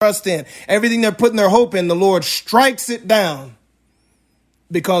trust in, everything they're putting their hope in, the Lord strikes it down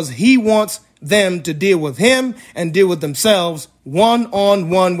because he wants them to deal with him and deal with themselves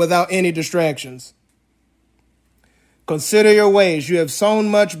one-on-one without any distractions. Consider your ways. You have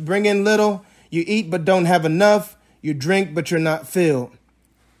sown much, bring in little. You eat but don't have enough. You drink but you're not filled.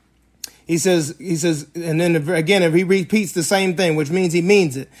 He says, and then again, if he repeats the same thing, which means he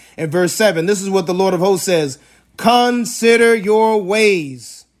means it. In verse 7, this is what the Lord of hosts says. Consider your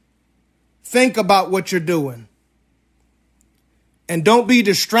ways. Think about what you're doing. And don't be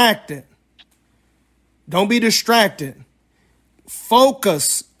distracted. Don't be distracted.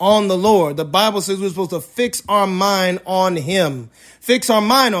 Focus on the Lord. The Bible says we're supposed to fix our mind on him. Fix our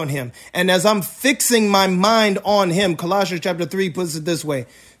mind on him. And as I'm fixing my mind on him, Colossians chapter 3 puts it this way.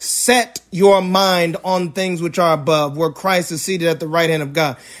 Set your mind on things which are above, where Christ is seated at the right hand of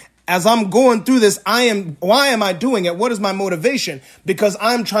God. As I'm going through this, why am I doing it? What is my motivation? Because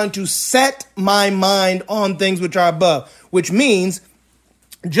I'm trying to set my mind on things which are above, which means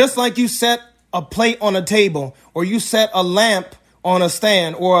just like you set a plate on a table, or you set a lamp on a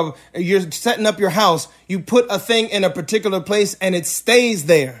stand, or you're setting up your house, you put a thing in a particular place and it stays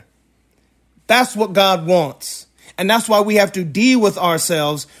there. That's what God wants. And that's why we have to deal with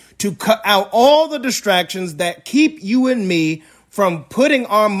ourselves to cut out all the distractions that keep you and me from putting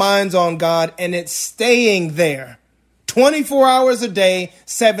our minds on God and it's staying there 24 hours a day,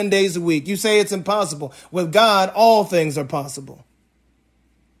 7 days a week. You say it's impossible. With God, all things are possible.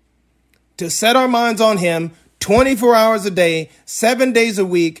 To set our minds on him 24 hours a day, 7 days a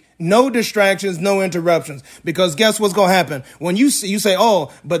week, no distractions, no interruptions. Because guess what's going to happen? When you say,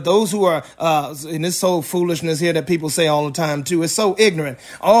 oh, but those who are, and it's so foolishness here that people say all the time too. It's so ignorant.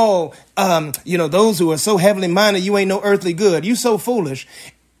 Oh, those who are so heavenly minded, you ain't no earthly good. You so foolish.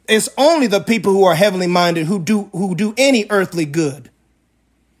 It's only the people who are heavenly minded who do any earthly good.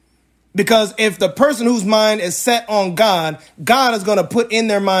 Because if the person whose mind is set on God, God is going to put in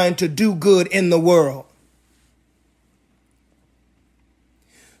their mind to do good in the world.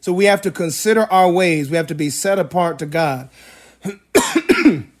 So we have to consider our ways. We have to be set apart to God.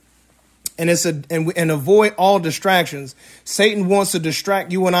 and avoid all distractions. Satan wants to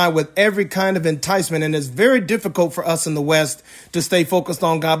distract you and I with every kind of enticement. And it's very difficult for us in the West to stay focused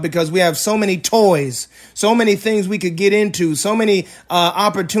on God because we have so many toys, so many things we could get into, so many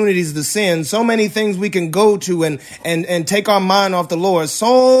opportunities to sin, so many things we can go to and take our mind off the Lord.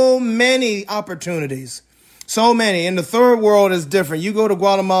 So many opportunities. So many. In the third world is different. You go to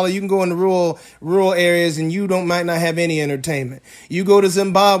Guatemala, you can go into rural areas and you might not have any entertainment. You go to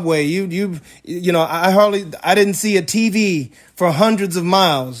Zimbabwe, I didn't see a TV for hundreds of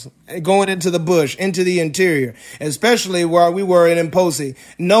miles going into the bush, into the interior, especially where we were in Mposi.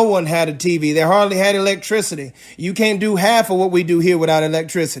 No one had a TV. They hardly had electricity. You can't do half of what we do here without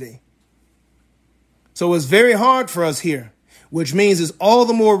electricity. So it's very hard for us here, which means it's all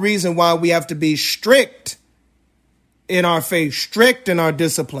the more reason why we have to be strict in our faith, strict in our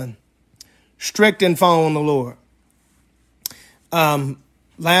discipline, strict in following the Lord.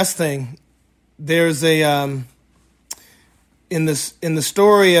 Last thing, there's in the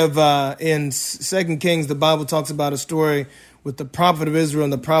story of in 2 Kings, the Bible talks about a story with the prophet of Israel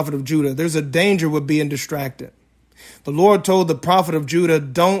and the prophet of Judah. There's a danger with being distracted. The Lord told the prophet of Judah,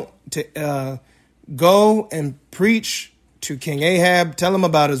 don't go and preach to King Ahab, tell him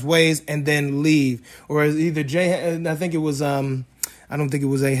about his ways, and then leave. Or either I think it was, I don't think it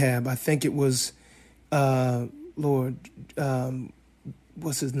was Ahab. I think it was, what's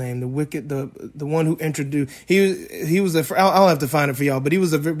his name? The wicked, the one who introduced, he was I'll have to find it for y'all, but he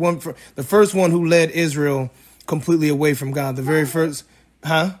was the first one who led Israel completely away from God. The very first,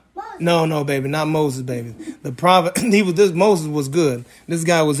 huh? No, baby, not Moses, baby. The prophet, Moses was good. This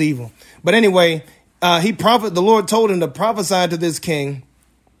guy was evil. But anyway, the Lord told him to prophesy to this king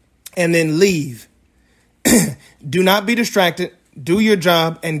and then leave. Do not be distracted. Do your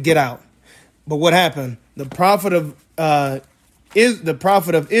job and get out. But what happened? The prophet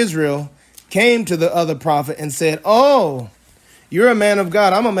of Israel came to the other prophet and said, "Oh, you're a man of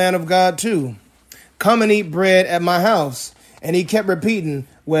God. I'm a man of God too. Come and eat bread at my house." And he kept repeating,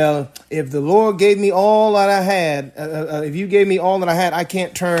 well, if the Lord gave me all that I had, if you gave me all that I had, I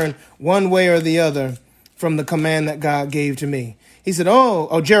can't turn one way or the other from the command that God gave to me. He said,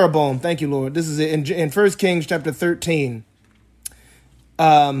 oh, Jeroboam. Thank you, Lord. This is it in 1 Kings chapter 13.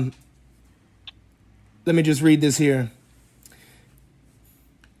 Let me just read this here.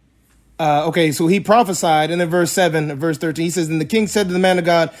 Okay, so he prophesied, and in verse 7 of verse 13, he says, and the king said to the man of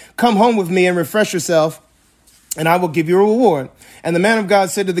God, come home with me and refresh yourself, and I will give you a reward. And the man of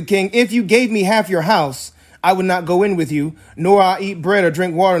God said to the king, if you gave me half your house, I would not go in with you, nor I eat bread or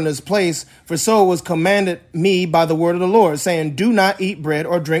drink water in this place. For so it was commanded me by the word of the Lord, saying, do not eat bread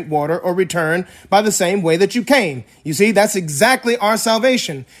or drink water or return by the same way that you came. You see, that's exactly our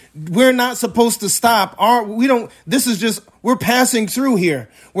salvation. We're not supposed to stop. We're passing through here.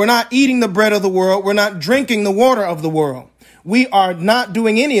 We're not eating the bread of the world. We're not drinking the water of the world. We are not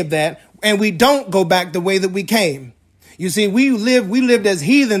doing any of that. And we don't go back the way that we came. You see, we lived as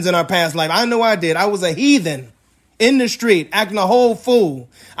heathens in our past life. I know I did. I was a heathen in the street, acting a whole fool.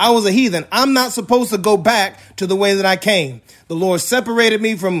 I was a heathen. I'm not supposed to go back to the way that I came. The Lord separated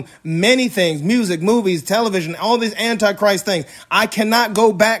me from many things, music, movies, television, all these antichrist things. I cannot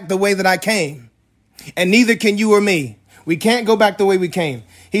go back the way that I came. And neither can you or me. We can't go back the way we came.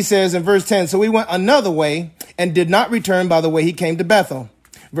 He says in verse 10, so we went another way and did not return by the way he came to Bethel.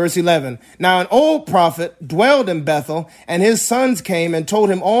 Verse 11, now an old prophet dwelled in Bethel, and his sons came and told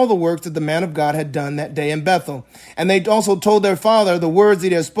him all the works that the man of God had done that day in Bethel. And they also told their father the words that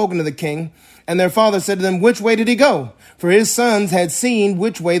he had spoken to the king. And their father said to them, which way did he go? For his sons had seen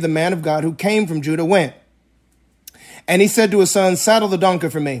which way the man of God who came from Judah went. And he said to his sons, saddle the donkey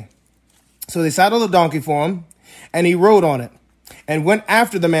for me. So they saddled the donkey for him, and he rode on it, and went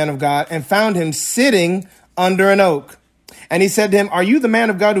after the man of God, and found him sitting under an oak. And he said to him, are you the man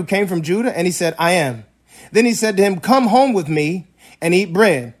of God who came from Judah? And he said, I am. Then he said to him, come home with me and eat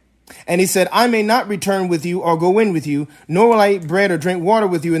bread. And he said, I may not return with you or go in with you, nor will I eat bread or drink water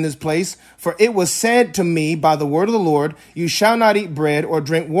with you in this place. For it was said to me by the word of the Lord, you shall not eat bread or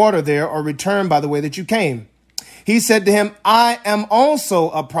drink water there or return by the way that you came. He said to him, I am also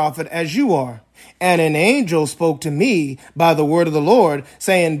a prophet as you are. And an angel spoke to me by the word of the Lord,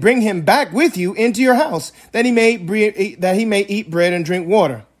 saying, bring him back with you into your house, that he may eat bread and drink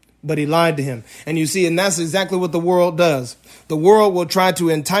water. But he lied to him. And you see, and that's exactly what the world does. The world will try to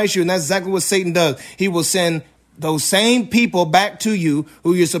entice you, and that's exactly what Satan does. He will send those same people back to you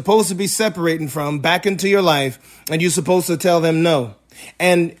who you're supposed to be separating from back into your life, and you're supposed to tell them no.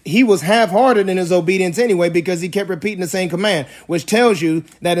 And he was half-hearted in his obedience anyway, because he kept repeating the same command, which tells you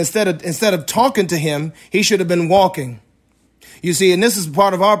that instead of talking to him, he should have been walking. You see, and this is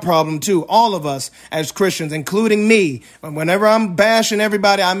part of our problem too. All of us as Christians, including me, whenever I'm bashing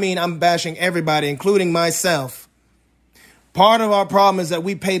everybody, I mean, I'm bashing everybody, including myself. Part of our problem is that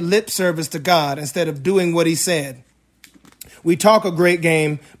we pay lip service to God instead of doing what he said. We talk a great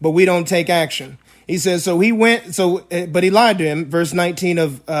game, but we don't take action. He says, but he lied to him, verse 19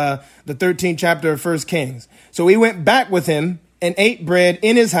 of the 13th chapter of 1 Kings. So he went back with him and ate bread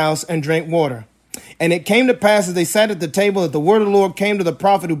in his house and drank water. And it came to pass as they sat at the table that the word of the Lord came to the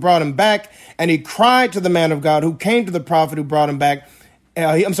prophet who brought him back. And he cried to the man of God who came to the prophet who brought him back.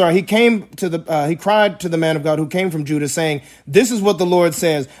 He cried to the man of God who came from Judah, saying, this is what the Lord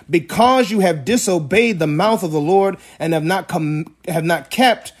says, because you have disobeyed the mouth of the Lord and have not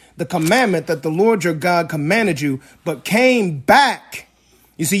kept the commandment that the Lord your God commanded you, but came back.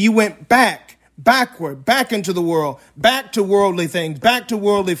 You see, you went backward, back into the world, back to worldly things, back to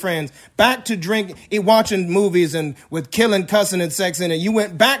worldly friends, back to watching movies and with killing, cussing, and sex in it. You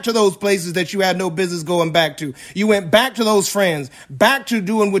went back to those places that you had no business going back to. You went back to those friends, back to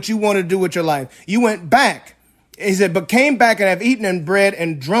doing what you wanted to do with your life. You went back. He said, but came back and have eaten and bread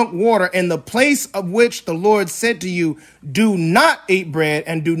and drunk water in the place of which the Lord said to you, do not eat bread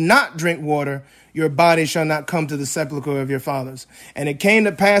and do not drink water. Your body shall not come to the sepulchre of your fathers. And it came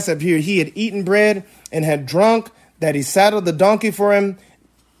to pass that he had eaten bread and had drunk, that he saddled the donkey for him,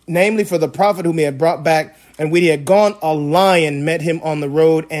 namely for the prophet whom he had brought back. And when he had gone, a lion met him on the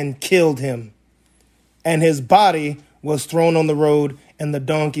road and killed him. And his body was thrown on the road, and the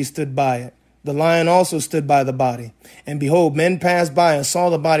donkey stood by it. The lion also stood by the body. And behold, men passed by and saw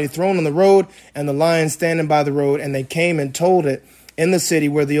the body thrown on the road, and the lion standing by the road. And they came and told it in the city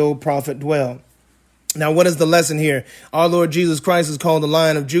where the old prophet dwelled. Now, what is the lesson here? Our Lord Jesus Christ is called the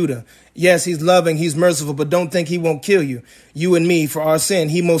Lion of Judah. Yes, he's loving, he's merciful, but don't think he won't kill you. You and me for our sin,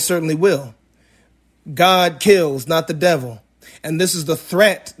 he most certainly will. God kills, not the devil. And this is the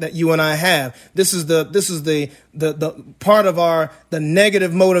threat that you and I have. This is the part of the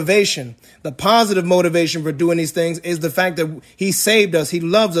negative motivation. The positive motivation for doing these things is the fact that he saved us. He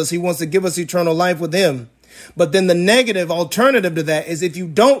loves us. He wants to give us eternal life with him. But then the negative alternative to that is if you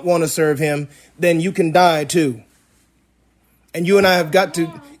don't want to serve him, then you can die too. And you and I have got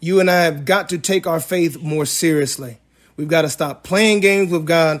to take our faith more seriously. We've got to stop playing games with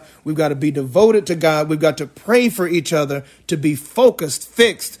God. We've got to be devoted to God. We've got to pray for each other, to be focused,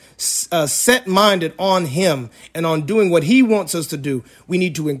 fixed, set-minded on him and on doing what he wants us to do. We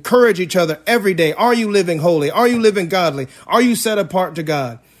need to encourage each other every day. Are you living holy? Are you living godly? Are you set apart to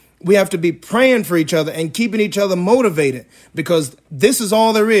God? We have to be praying for each other and keeping each other motivated, because this is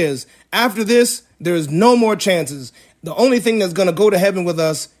all there is. After this, there is no more chances. The only thing that's going to go to heaven with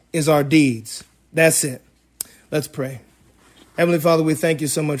us is our deeds. That's it. Let's pray. Heavenly Father, we thank you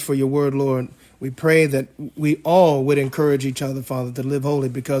so much for your word, Lord. We pray that we all would encourage each other, Father, to live holy,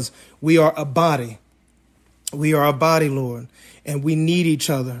 because we are a body. We are a body, Lord, and we need each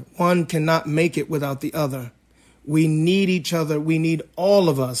other. One cannot make it without the other. We need each other. We need all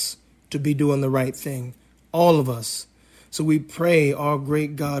of us to be doing the right thing. All of us. So we pray, our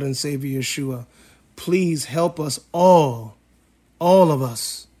great God and Savior Yeshua, please help us all of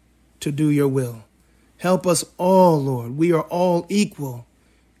us, to do your will. Help us all, Lord. We are all equal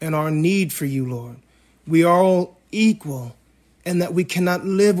in our need for you, Lord. We are all equal in that we cannot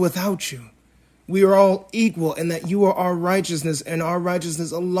live without you. We are all equal in that you are our righteousness, and our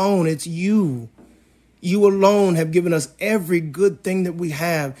righteousness alone. It's you. You alone have given us every good thing that we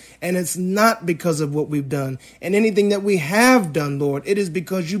have, and it's not because of what we've done. And anything that we have done, Lord, it is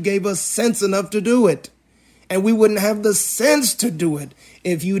because you gave us sense enough to do it. And we wouldn't have the sense to do it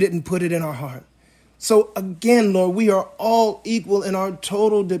if you didn't put it in our heart. So again, Lord, we are all equal in our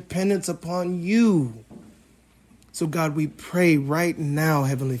total dependence upon you. So God, we pray right now,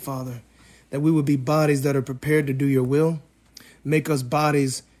 Heavenly Father, that we would be bodies that are prepared to do your will. Make us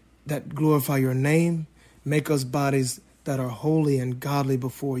bodies that glorify your name. Make us bodies that are holy and godly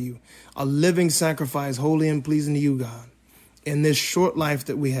before you. A living sacrifice, holy and pleasing to you, God. In this short life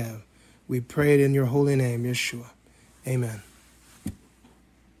that we have, we pray it in your holy name, Yeshua. Amen.